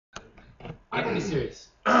I can be serious.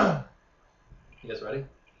 You guys ready?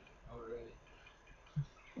 Oh, we're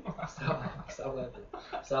ready. Stop laughing.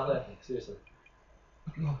 Stop laughing. Seriously.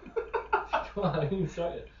 Come on, I didn't even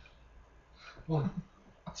start yet. 1,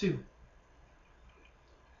 2.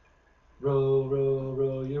 Row, row,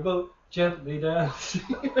 row your boat gently down the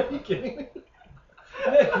stream. Are you kidding me?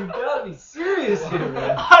 Nick, you gotta be serious here,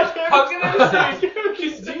 man. How can I be serious?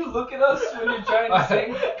 Just do you look at us when you're trying to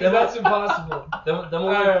sing? Because that's impossible. Then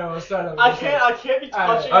Alright, we'll start over. I can't be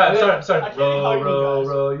touching. Alright, I'm sorry. I can't be Row, hugging you row, guys.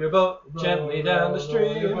 row your boat Row, gently row, down the row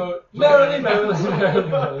stream. your boat Merrily, gently merrily, down the merrily,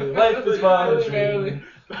 stream. merrily. Life is but a Merrily, dream.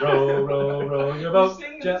 Row, row, row your boat You're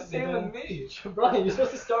singing the gently same down. with me. Brian, you're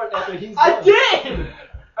supposed to start after he's I done. did!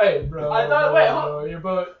 Hey, bro. I thought- wait, hold- your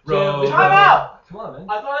boat. Row, gently row. Time down. out! Come on, man.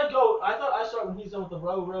 I thought I start when he's done with the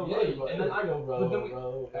row, row, Yeah, row, you row, do. and then I go row, But then we- row,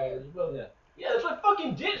 row, Hey, row. Yeah. Yeah, that's what I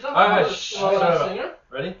fucking did. I'm Alright, not shh, a shut up. singer.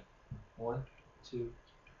 Ready? 1, 2.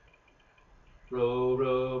 Row,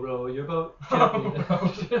 row, row your boat gently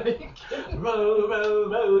down. Row, row,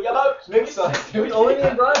 row your boat. Nick sucks. Only me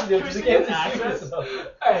and Brian do it because he can't be Accent? serious about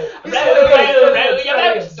it. Hey, He's Row, the one- row, row your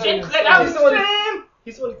boat. Start again, Gently start down He's the the one- stream.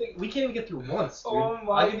 He's the one who think we can't even get through once, dude. Oh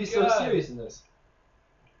my I can be so God. serious in this.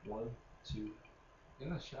 1, 2.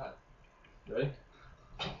 Give it a shot. Ready?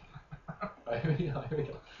 Alright, here we go. Here we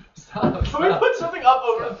go. Stop. Can we put something up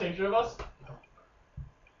over the picture of us?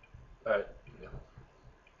 Alright.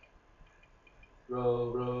 Row,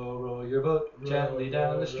 row, row your boat gently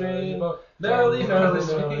down the stream. Merrily, merrily,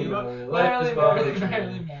 merrily, merrily, life is but a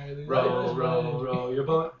dream. Row, row, row your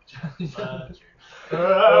boat gently down the stream.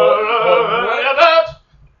 Row, row, row your boat.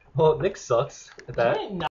 Well, Nick sucks at that.